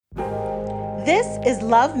This is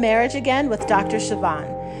Love Marriage Again with Dr.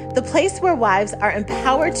 Siobhan, the place where wives are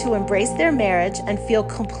empowered to embrace their marriage and feel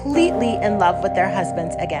completely in love with their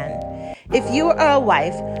husbands again. If you are a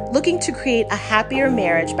wife looking to create a happier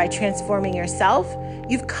marriage by transforming yourself,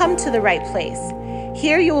 you've come to the right place.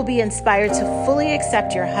 Here you will be inspired to fully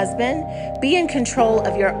accept your husband, be in control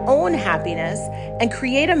of your own happiness, and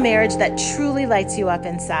create a marriage that truly lights you up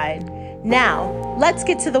inside. Now, let's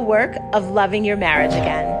get to the work of loving your marriage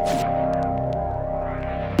again.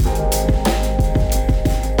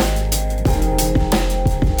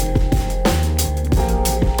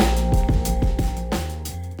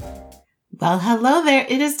 Well, hello there.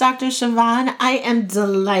 It is Dr. Siobhan. I am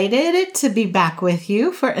delighted to be back with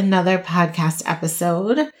you for another podcast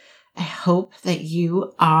episode. I hope that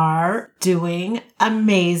you are doing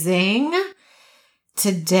amazing.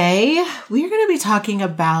 Today, we are going to be talking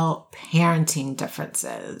about parenting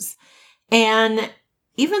differences. And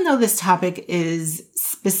even though this topic is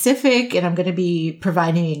specific and I'm going to be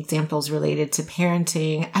providing examples related to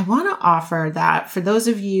parenting, I want to offer that for those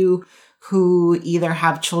of you who either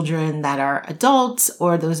have children that are adults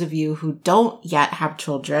or those of you who don't yet have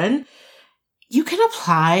children, you can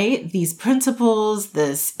apply these principles,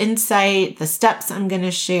 this insight, the steps I'm going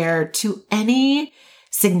to share to any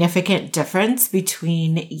significant difference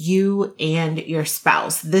between you and your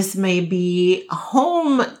spouse. This may be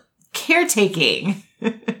home caretaking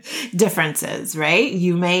differences, right?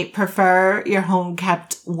 You may prefer your home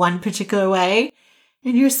kept one particular way,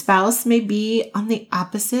 and your spouse may be on the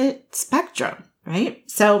opposite spectrum, right?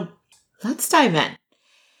 So let's dive in.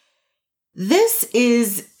 This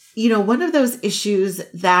is, one of those issues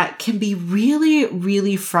that can be really,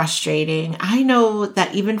 really frustrating. I know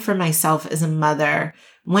that even for myself as a mother,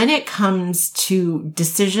 when it comes to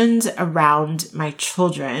decisions around my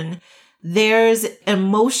children, there's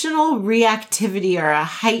emotional reactivity or a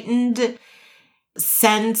heightened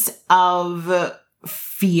sense of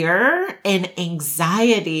fear and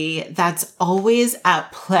anxiety that's always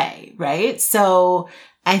at play, right? So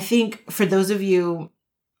I think for those of you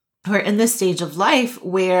who are in this stage of life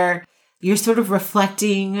where you're sort of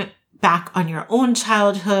reflecting back on your own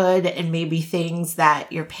childhood and maybe things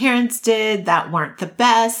that your parents did that weren't the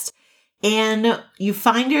best, and you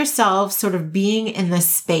find yourself sort of being in the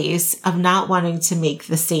space of not wanting to make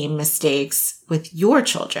the same mistakes with your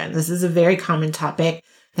children. This is a very common topic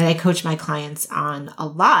that I coach my clients on a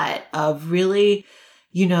lot, of really,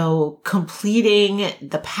 completing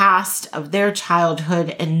the past of their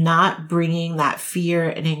childhood and not bringing that fear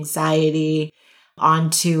and anxiety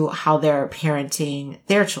onto how they're parenting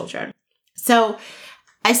their children. So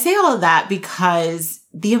I say all of that because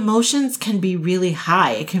the emotions can be really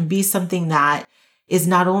high. It can be something that is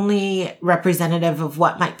not only representative of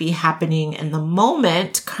what might be happening in the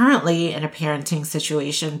moment currently in a parenting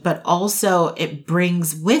situation, but also it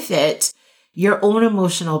brings with it your own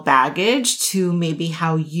emotional baggage to maybe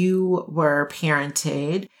how you were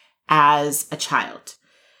parented as a child.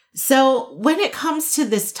 So when it comes to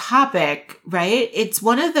this topic, right, it's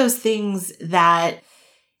one of those things that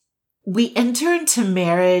we enter into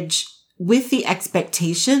marriage with the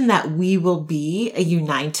expectation that we will be a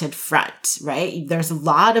united front, right? There's a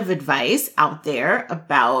lot of advice out there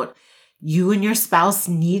about you and your spouse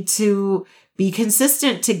need to be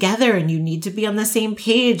consistent together and you need to be on the same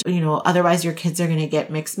page. Otherwise your kids are going to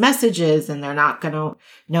get mixed messages and they're not going to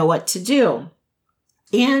know what to do.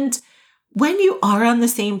 And when you are on the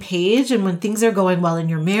same page and when things are going well in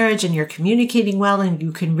your marriage and you're communicating well and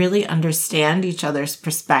you can really understand each other's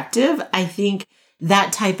perspective, I think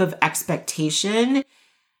that type of expectation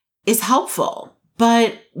is helpful.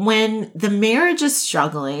 But when the marriage is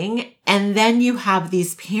struggling and then you have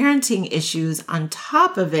these parenting issues on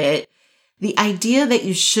top of it, the idea that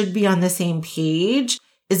you should be on the same page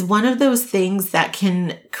is one of those things that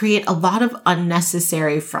can create a lot of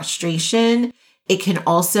unnecessary frustration. It can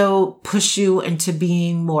also push you into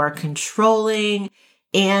being more controlling,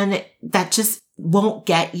 and that just won't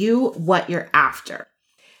get you what you're after.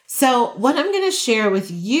 So what I'm going to share with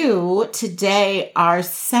you today are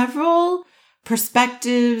several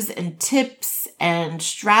perspectives and tips and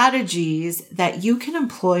strategies that you can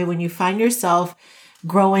employ when you find yourself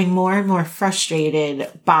growing more and more frustrated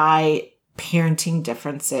by parenting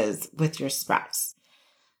differences with your spouse.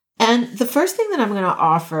 And the first thing that I'm going to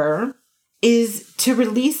offer is to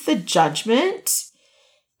release the judgment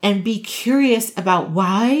and be curious about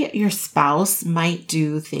why your spouse might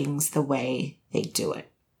do things the way they do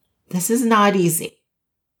it. This is not easy.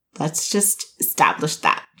 Let's just establish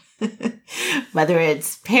that. Whether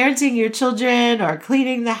it's parenting your children or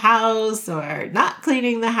cleaning the house or not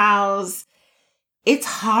cleaning the house, it's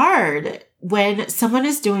hard when someone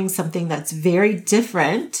is doing something that's very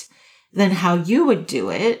different than how you would do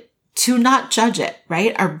it, to not judge it,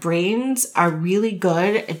 right? Our brains are really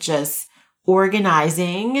good at just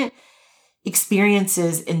organizing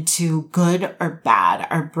experiences into good or bad.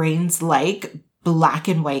 Our brains like black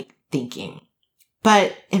and white thinking.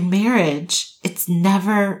 But in marriage, it's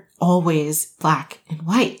never always black and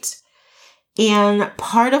white. And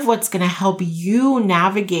part of what's going to help you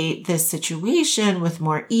navigate this situation with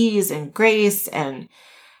more ease and grace and,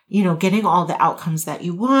 getting all the outcomes that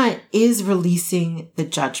you want is releasing the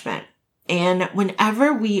judgment. And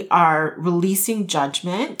whenever we are releasing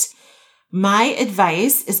judgment, my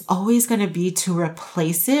advice is always going to be to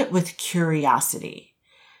replace it with curiosity.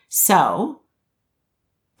 So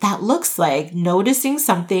that looks like noticing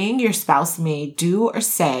something your spouse may do or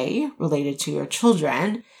say related to your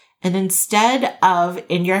children. And instead of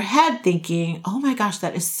in your head thinking, oh my gosh,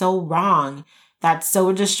 that is so wrong, that's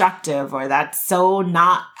so destructive, or that's so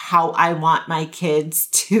not how I want my kids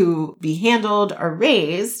to be handled or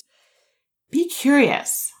raised, be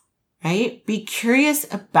curious, right? Be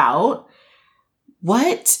curious about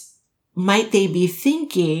what might they be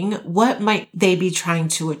thinking, what might they be trying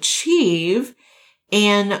to achieve,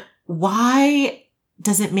 and why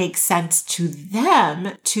does it make sense to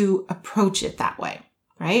them to approach it that way,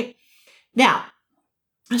 right? Now,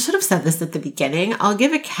 I should have said this at the beginning. I'll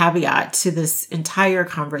give a caveat to this entire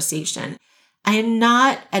conversation. I am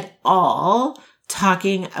not at all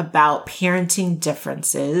talking about parenting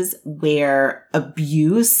differences where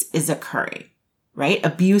abuse is occurring, right?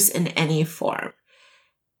 Abuse in any form.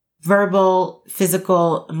 Verbal,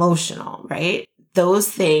 physical, emotional, right? Those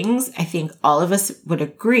things, I think all of us would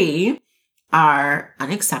agree, are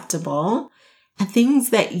unacceptable and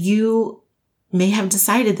things that you may have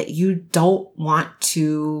decided that you don't want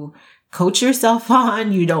to coach yourself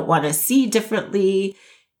on, you don't want to see differently.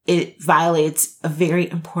 It violates a very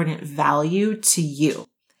important value to you.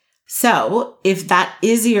 So if that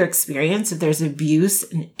is your experience, if there's abuse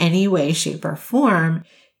in any way, shape, or form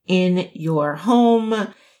in your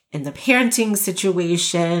home, in the parenting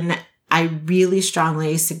situation, I really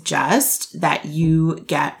strongly suggest that you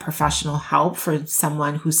get professional help from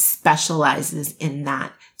someone who specializes in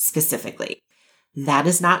that specifically. That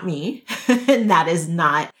is not me, and that is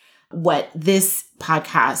not what this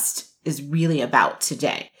podcast is really about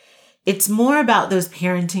today. It's more about those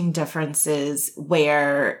parenting differences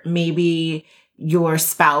where maybe your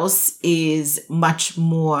spouse is much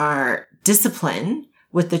more disciplined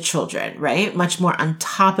with the children, right? Much more on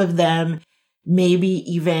top of them, maybe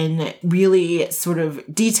even really sort of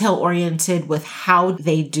detail oriented with how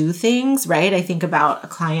they do things, right? I think about a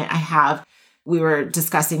client I have. We were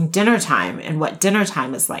discussing dinner time and what dinner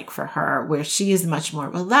time is like for her, where she is much more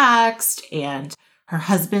relaxed and her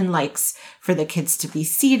husband likes for the kids to be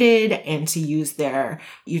seated and to use their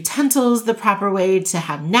utensils the proper way, to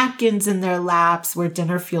have napkins in their laps, where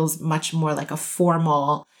dinner feels much more like a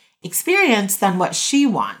formal experience than what she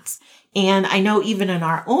wants. And I know even in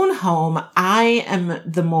our own home, I am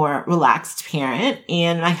the more relaxed parent,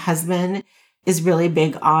 and my husband is really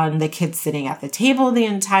big on the kids sitting at the table the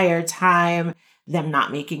entire time, them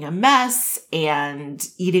not making a mess, and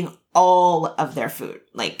eating all of their food,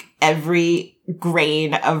 like every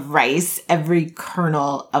grain of rice, every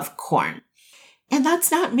kernel of corn. And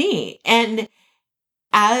that's not me. And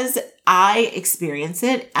as I experience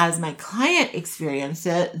it, as my client experienced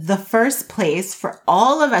it, the first place for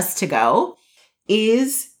all of us to go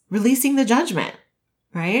is releasing the judgment,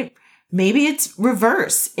 right? Maybe it's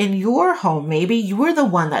reverse in your home. Maybe you're the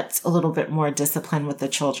one that's a little bit more disciplined with the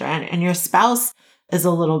children and your spouse is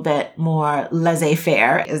a little bit more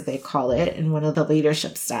laissez-faire, as they call it in one of the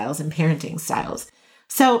leadership styles and parenting styles.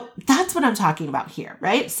 So that's what I'm talking about here,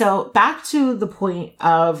 right? So back to the point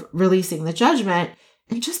of releasing the judgment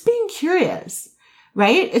and just being curious,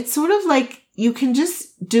 right? It's sort of like you can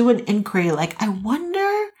just do an inquiry, like, I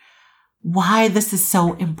wonder why this is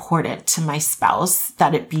so important to my spouse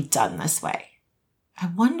that it be done this way. I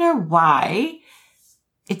wonder why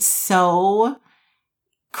it's so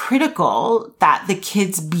critical that the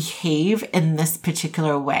kids behave in this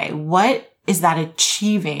particular way. What is that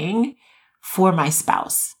achieving for my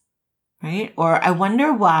spouse, right? Or I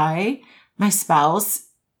wonder why my spouse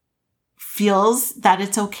feels that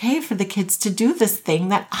it's okay for the kids to do this thing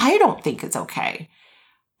that I don't think is okay.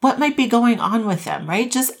 What might be going on with them, right?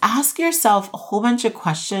 Just ask yourself a whole bunch of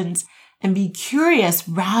questions and be curious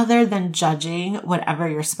rather than judging whatever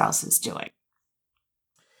your spouse is doing.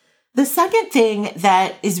 The second thing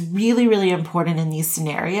that is really, really important in these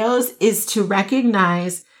scenarios is to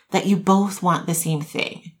recognize that you both want the same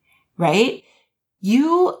thing, right?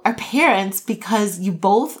 You are parents because you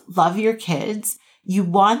both love your kids. You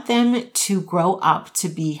want them to grow up to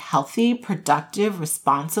be healthy, productive,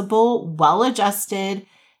 responsible, well-adjusted,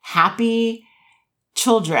 happy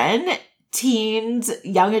children, teens,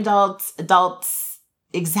 young adults,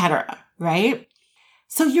 etc., right?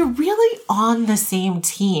 So you're really on the same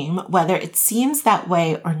team, whether it seems that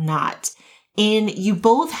way or not. And you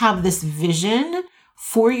both have this vision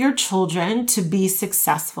for your children to be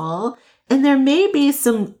successful. And there may be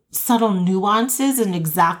some subtle nuances in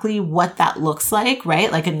exactly what that looks like,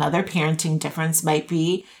 right? Like another parenting difference might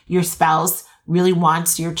be your spouse really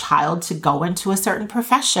wants your child to go into a certain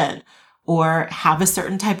profession or have a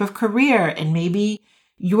certain type of career. And maybe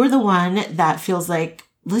you're the one that feels like,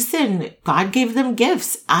 listen, God gave them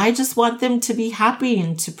gifts. I just want them to be happy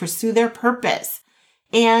and to pursue their purpose.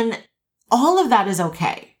 And all of that is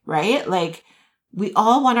okay, right? Like we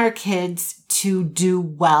all want our kids to do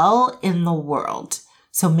well in the world.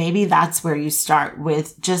 So maybe that's where you start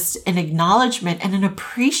with just an acknowledgement and an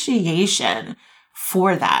appreciation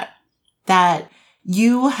for that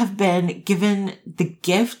you have been given the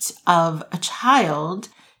gift of a child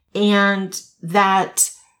and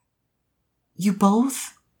that you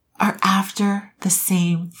both are after the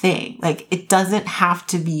same thing. Like it doesn't have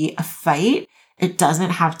to be a fight. It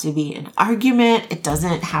doesn't have to be an argument. It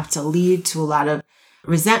doesn't have to lead to a lot of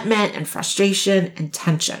resentment and frustration and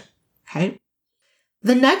tension. Okay.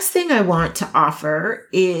 The next thing I want to offer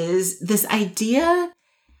is this idea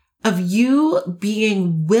of you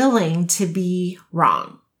being willing to be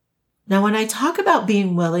wrong. Now, when I talk about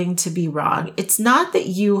being willing to be wrong, it's not that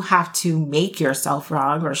you have to make yourself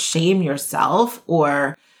wrong or shame yourself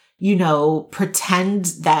or, pretend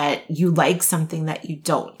that you like something that you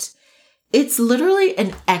don't. It's literally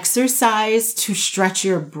an exercise to stretch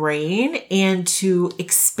your brain and to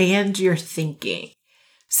expand your thinking.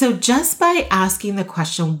 So just by asking the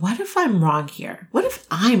question, what if I'm wrong here? What if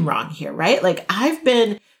I'm wrong here, right? Like I've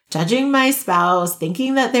been judging my spouse,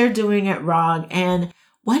 thinking that they're doing it wrong. And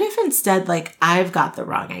what if instead, like I've got the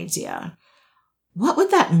wrong idea? What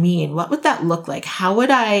would that mean? What would that look like? How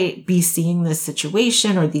would I be seeing this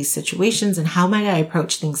situation or these situations? And how might I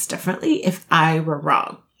approach things differently if I were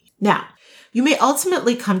wrong? Now, you may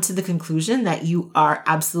ultimately come to the conclusion that you are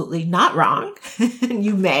absolutely not wrong. And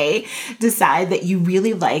you may decide that you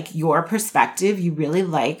really like your perspective. You really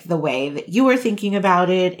like the way that you are thinking about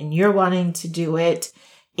it and you're wanting to do it.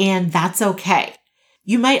 And that's okay.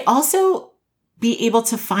 You might also be able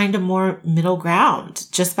to find a more middle ground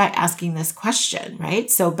just by asking this question,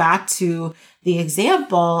 right? So back to the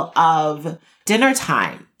example of dinner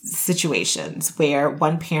time situations where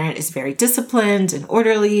one parent is very disciplined and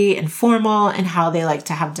orderly and formal in how they like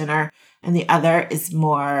to have dinner and the other is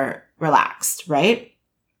more relaxed, right?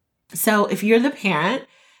 So if you're the parent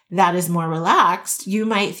that is more relaxed, you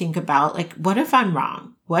might think about like, what if I'm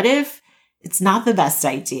wrong? What if it's not the best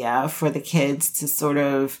idea for the kids to sort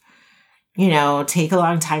of, take a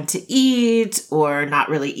long time to eat or not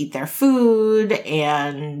really eat their food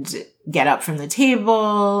and get up from the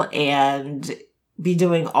table and be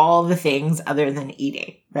doing all the things other than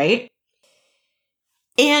eating, right?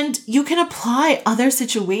 And you can apply other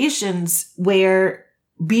situations where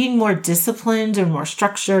being more disciplined or more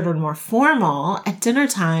structured or more formal at dinner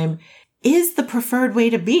time is the preferred way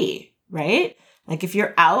to be, right? Like if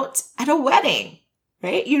you're out at a wedding,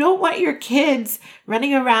 right? You don't want your kids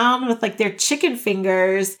running around with like their chicken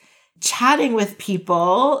fingers, chatting with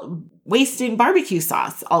people, wasting barbecue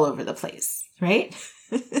sauce all over the place, right?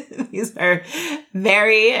 These are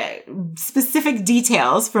very specific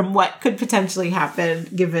details from what could potentially happen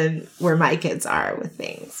given where my kids are with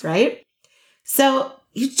things, right? So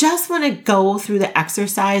you just want to go through the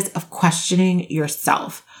exercise of questioning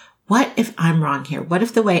yourself. What if I'm wrong here? What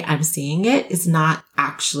if the way I'm seeing it is not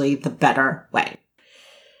actually the better way?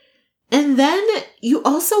 And then you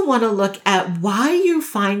also want to look at why you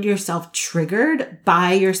find yourself triggered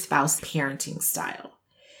by your spouse parenting style.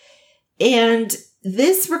 And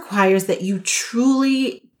this requires that you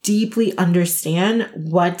truly, deeply understand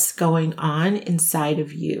what's going on inside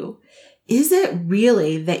of you. Is it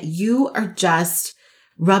really that you are just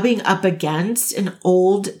rubbing up against an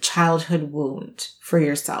old childhood wound for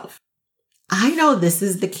yourself? I know this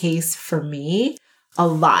is the case for me a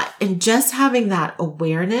lot. And just having that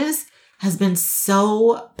awareness has been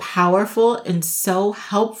so powerful and so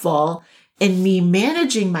helpful in me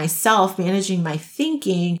managing myself, managing my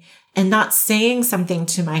thinking, and not saying something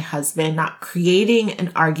to my husband, not creating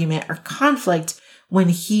an argument or conflict when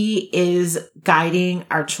he is guiding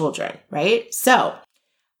our children, right? So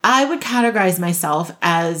I would categorize myself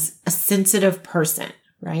as a sensitive person,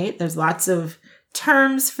 right? There's lots of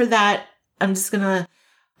terms for that I'm just going to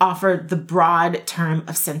offer the broad term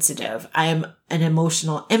of sensitive. I'm an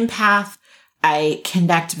emotional empath. I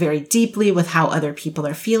connect very deeply with how other people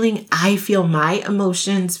are feeling. I feel my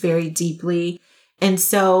emotions very deeply. And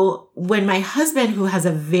so when my husband, who has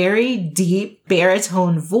a very deep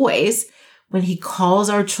baritone voice, when he calls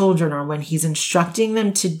our children or when he's instructing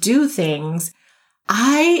them to do things,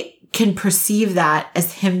 I can perceive that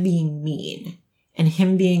as him being mean and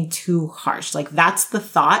him being too harsh. Like that's the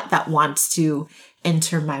thought that wants to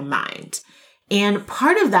enter my mind. And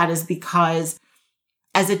part of that is because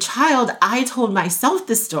as a child, I told myself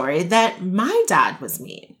the story that my dad was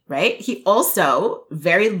mean, right? He also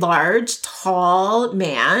very large, tall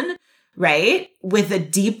man, right? With a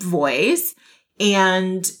deep voice.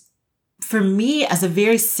 And for me, as a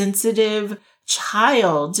very sensitive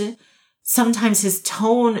child, sometimes his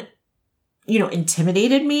tone,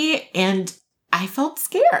 intimidated me and I felt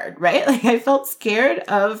scared, right? Like I felt scared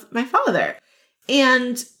of my father.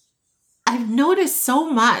 And I've noticed so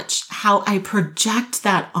much how I project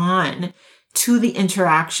that on to the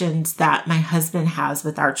interactions that my husband has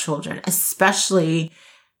with our children, especially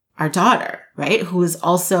our daughter, right? Who is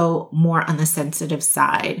also more on the sensitive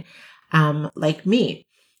side, like me.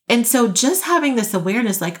 And so just having this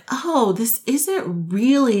awareness, like, oh, this isn't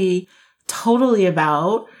really totally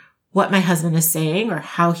about what my husband is saying or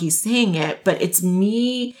how he's saying it, but it's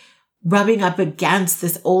me rubbing up against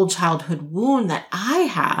this old childhood wound that I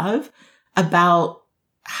have about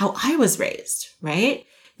how I was raised, right?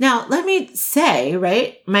 Now, let me say,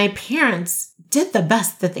 right, my parents did the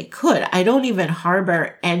best that they could. I don't even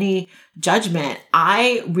harbor any judgment.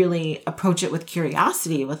 I really approach it with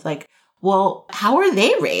curiosity, with like, well, how are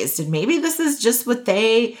they raised? And maybe this is just what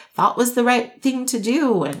they thought was the right thing to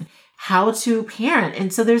do and how to parent.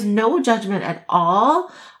 And so there's no judgment at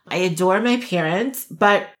all. I adore my parents,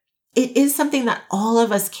 but it is something that all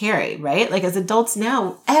of us carry, right? Like as adults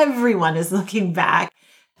now, everyone is looking back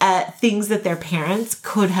at things that their parents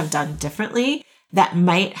could have done differently that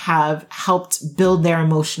might have helped build their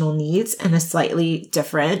emotional needs in a slightly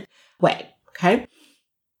different way. Okay.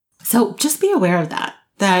 So just be aware of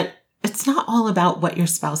that it's not all about what your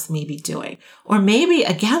spouse may be doing. Or maybe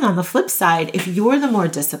again, on the flip side, if you're the more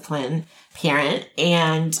disciplined parent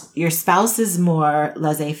and your spouse is more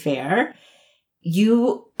laissez-faire,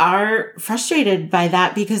 you are frustrated by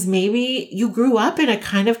that because maybe you grew up in a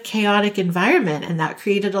kind of chaotic environment and that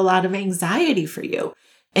created a lot of anxiety for you.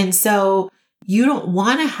 And so you don't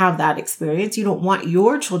want to have that experience. You don't want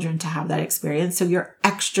your children to have that experience. So you're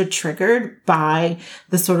extra triggered by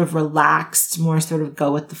the sort of relaxed, more sort of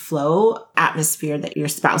go with the flow atmosphere that your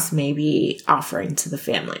spouse may be offering to the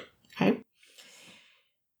family. Okay.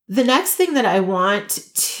 The next thing that I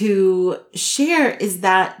want to share is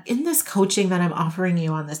that in this coaching that I'm offering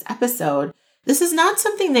you on this episode, this is not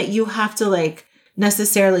something that you have to like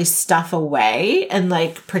necessarily stuff away and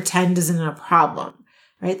like pretend isn't a problem,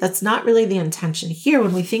 right? That's not really the intention here.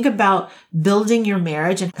 When we think about building your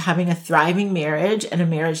marriage and having a thriving marriage and a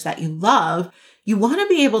marriage that you love, you want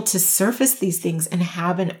to be able to surface these things and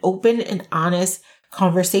have an open and honest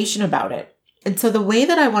conversation about it. And so the way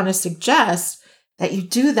that I want to suggest that you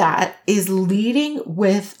do that is leading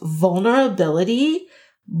with vulnerability,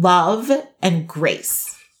 love, and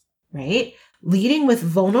grace, right? Leading with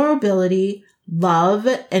vulnerability, love,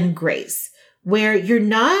 and grace, where you're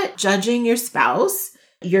not judging your spouse.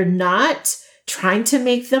 You're not trying to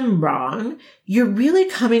make them wrong. You're really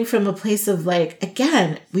coming from a place of like,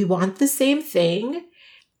 again, we want the same thing.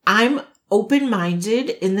 I'm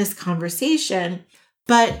open-minded in this conversation,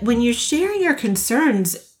 but when you're sharing your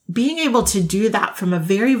concerns, being able to do that from a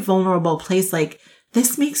very vulnerable place, like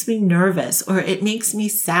this makes me nervous, or it makes me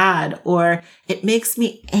sad, or it makes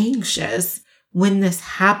me anxious when this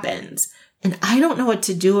happens. And I don't know what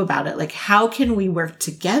to do about it. Like, how can we work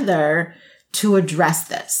together to address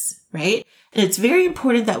this, right? And it's very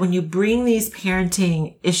important that when you bring these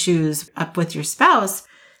parenting issues up with your spouse,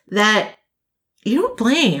 that you don't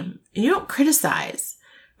blame and you don't criticize,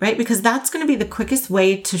 right? Because that's going to be the quickest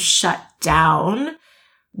way to shut down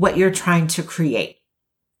what you're trying to create.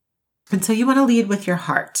 And so you want to lead with your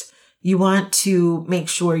heart. You want to make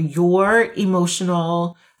sure your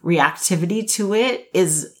emotional reactivity to it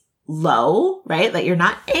is low, right? That you're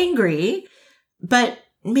not angry, but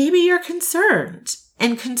maybe you're concerned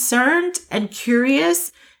and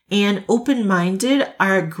curious and open-minded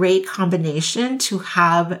are a great combination to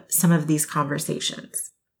have some of these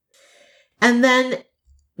conversations. And then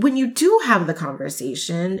when you do have the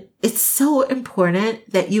conversation, it's so important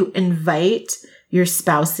that you invite your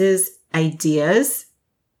spouse's ideas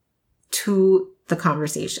to the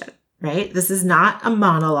conversation, right? This is not a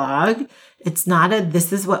monologue. It's not a,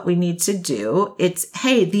 this is what we need to do. It's,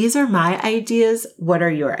 hey, these are my ideas. What are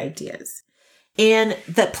your ideas? And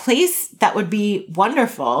the place that would be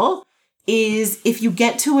wonderful is if you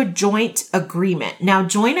get to a joint agreement. Now,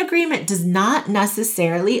 joint agreement does not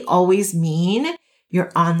necessarily always mean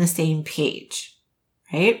you're on the same page,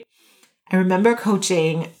 right? I remember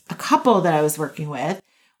coaching a couple that I was working with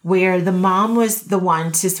where the mom was the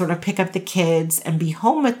one to sort of pick up the kids and be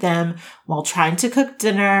home with them while trying to cook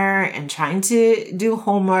dinner and trying to do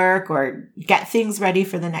homework or get things ready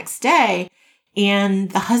for the next day. And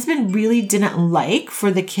the husband really didn't like for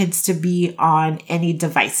the kids to be on any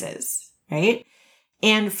devices, right?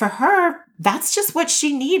 And for her, that's just what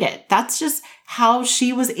she needed. That's just how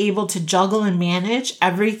she was able to juggle and manage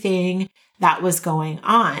everything that was going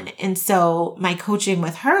on. And so my coaching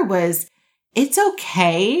with her was, it's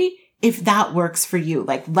okay if that works for you.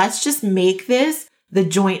 Like, let's just make this the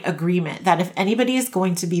joint agreement that if anybody is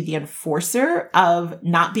going to be the enforcer of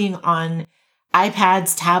not being on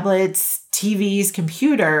iPads, tablets, TVs,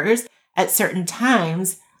 computers at certain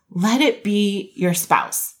times, let it be your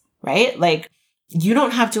spouse, right? Like, you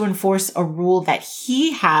don't have to enforce a rule that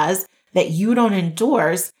he has that you don't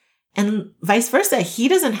endorse. And vice versa, he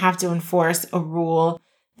doesn't have to enforce a rule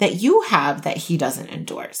that you have that he doesn't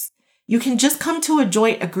endorse. You can just come to a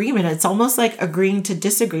joint agreement. It's almost like agreeing to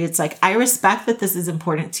disagree. It's like, I respect that this is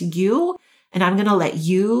important to you, and I'm going to let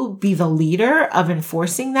you be the leader of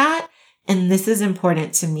enforcing that. And this is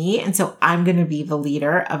important to me. And so I'm going to be the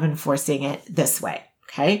leader of enforcing it this way.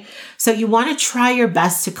 Okay. So you want to try your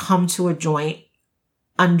best to come to a joint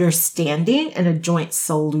understanding and a joint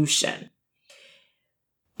solution.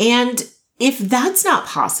 And if that's not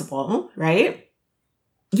possible, right,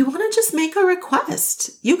 you want to just make a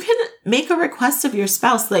request. You can make a request of your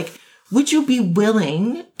spouse. Like, would you be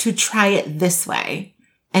willing to try it this way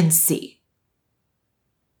and see?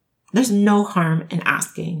 There's no harm in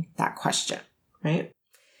asking that question, right?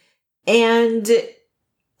 And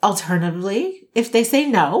alternatively, if they say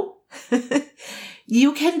no,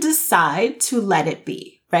 you can decide to let it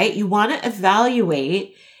be, right? You want to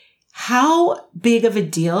evaluate, how big of a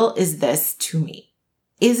deal is this to me?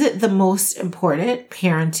 Is it the most important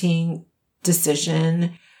parenting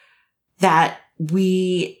decision that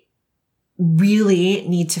we really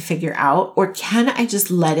need to figure out? Or can I just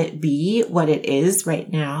let it be what it is right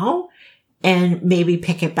now and maybe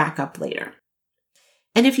pick it back up later?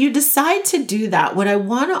 And if you decide to do that, what I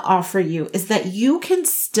want to offer you is that you can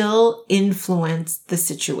still influence the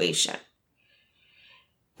situation.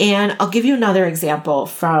 And I'll give you another example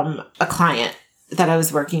from a client that I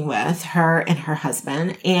was working with, her and her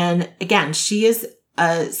husband. And again, she is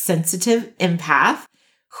a sensitive empath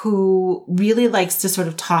who really likes to sort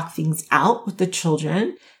of talk things out with the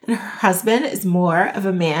children. And her husband is more of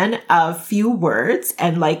a man of few words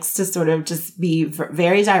and likes to sort of just be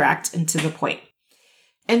very direct and to the point.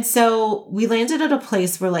 And so we landed at a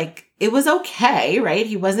place where, like, it was okay, right?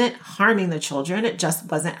 He wasn't harming the children. It just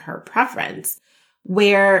wasn't her preference.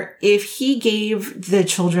 Where if he gave the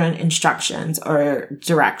children instructions or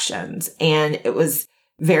directions and it was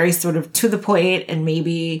very sort of to the point and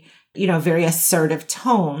maybe, very assertive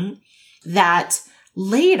tone, that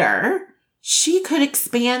later she could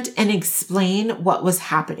expand and explain what was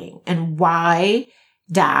happening and why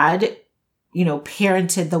dad,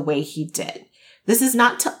 parented the way he did. This is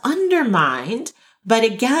not to undermine, but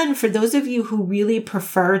again, for those of you who really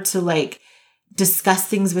prefer to discuss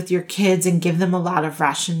things with your kids and give them a lot of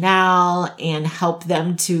rationale and help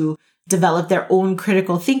them to develop their own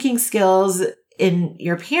critical thinking skills in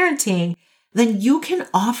your parenting, then you can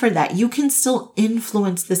offer that. You can still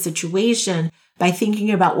influence the situation by thinking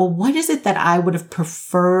about, well, what is it that I would have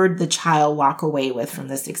preferred the child walk away with from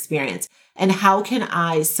this experience? And how can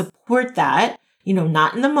I support that,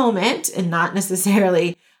 not in the moment and not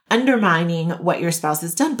necessarily undermining what your spouse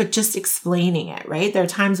has done, but just explaining it, right? There are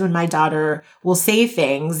times when my daughter will say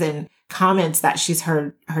things and comments that she's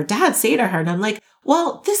heard her dad say to her. And I'm like,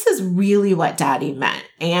 well, this is really what daddy meant.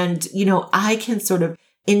 And, I can sort of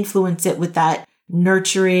influence it with that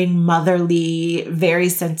nurturing, motherly, very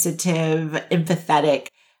sensitive, empathetic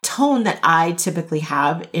tone that I typically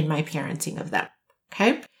have in my parenting of them.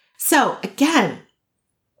 Okay. So again,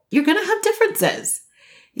 you're going to have differences.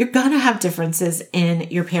 You're going to have differences in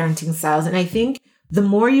your parenting styles. And I think the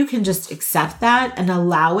more you can just accept that and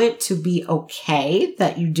allow it to be okay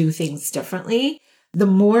that you do things differently, the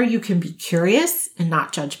more you can be curious and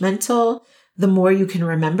not judgmental, the more you can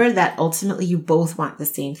remember that ultimately you both want the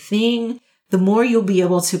same thing, the more you'll be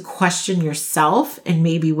able to question yourself and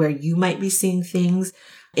maybe where you might be seeing things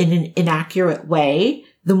in an inaccurate way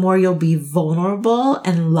the more you'll be vulnerable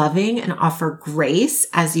and loving and offer grace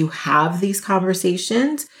as you have these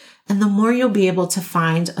conversations, and the more you'll be able to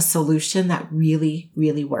find a solution that really,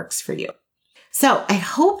 really works for you. So I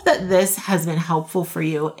hope that this has been helpful for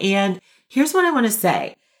you. And here's what I want to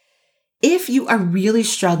say. If you are really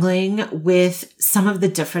struggling with some of the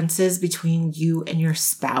differences between you and your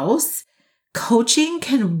spouse, coaching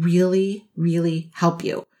can really, really help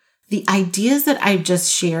you. The ideas that I've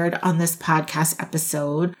just shared on this podcast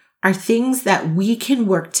episode are things that we can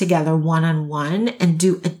work together one-on-one and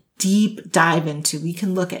do a deep dive into. We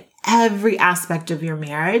can look at every aspect of your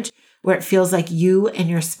marriage where it feels like you and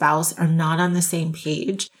your spouse are not on the same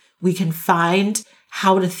page. We can find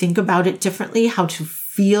how to think about it differently, how to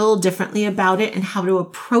feel differently about it, and how to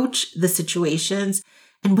approach the situations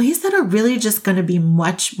in ways that are really just going to be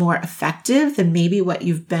much more effective than maybe what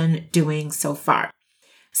you've been doing so far.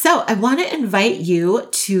 So I want to invite you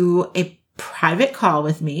to a private call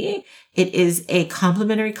with me. It is a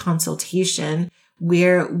complimentary consultation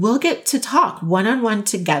where we'll get to talk one-on-one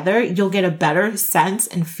together. You'll get a better sense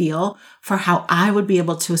and feel for how I would be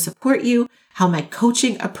able to support you, how my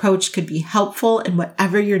coaching approach could be helpful in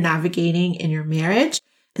whatever you're navigating in your marriage.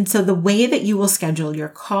 And so the way that you will schedule your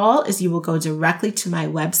call is you will go directly to my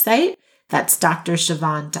website. That's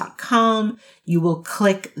drsiobhan.com. You will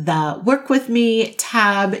click the Work With Me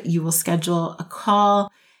tab. You will schedule a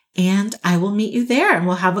call and I will meet you there and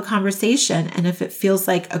we'll have a conversation. And if it feels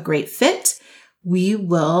like a great fit, we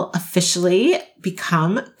will officially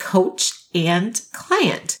become coach and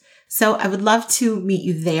client. So I would love to meet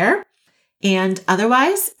you there. And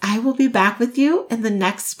otherwise, I will be back with you in the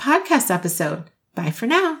next podcast episode. Bye for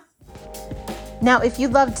now. Now, if you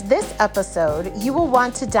loved this episode, you will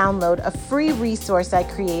want to download a free resource I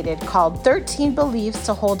created called 13 Beliefs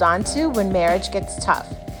to Hold On to When Marriage Gets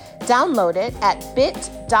Tough. Download it at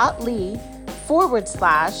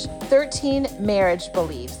bit.ly/13 marriage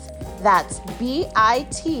beliefs. That's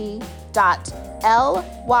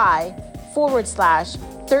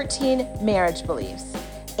bit.ly/13 marriage beliefs.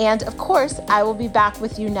 And of course, I will be back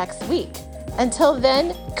with you next week. Until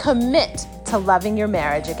then, commit to loving your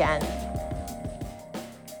marriage again.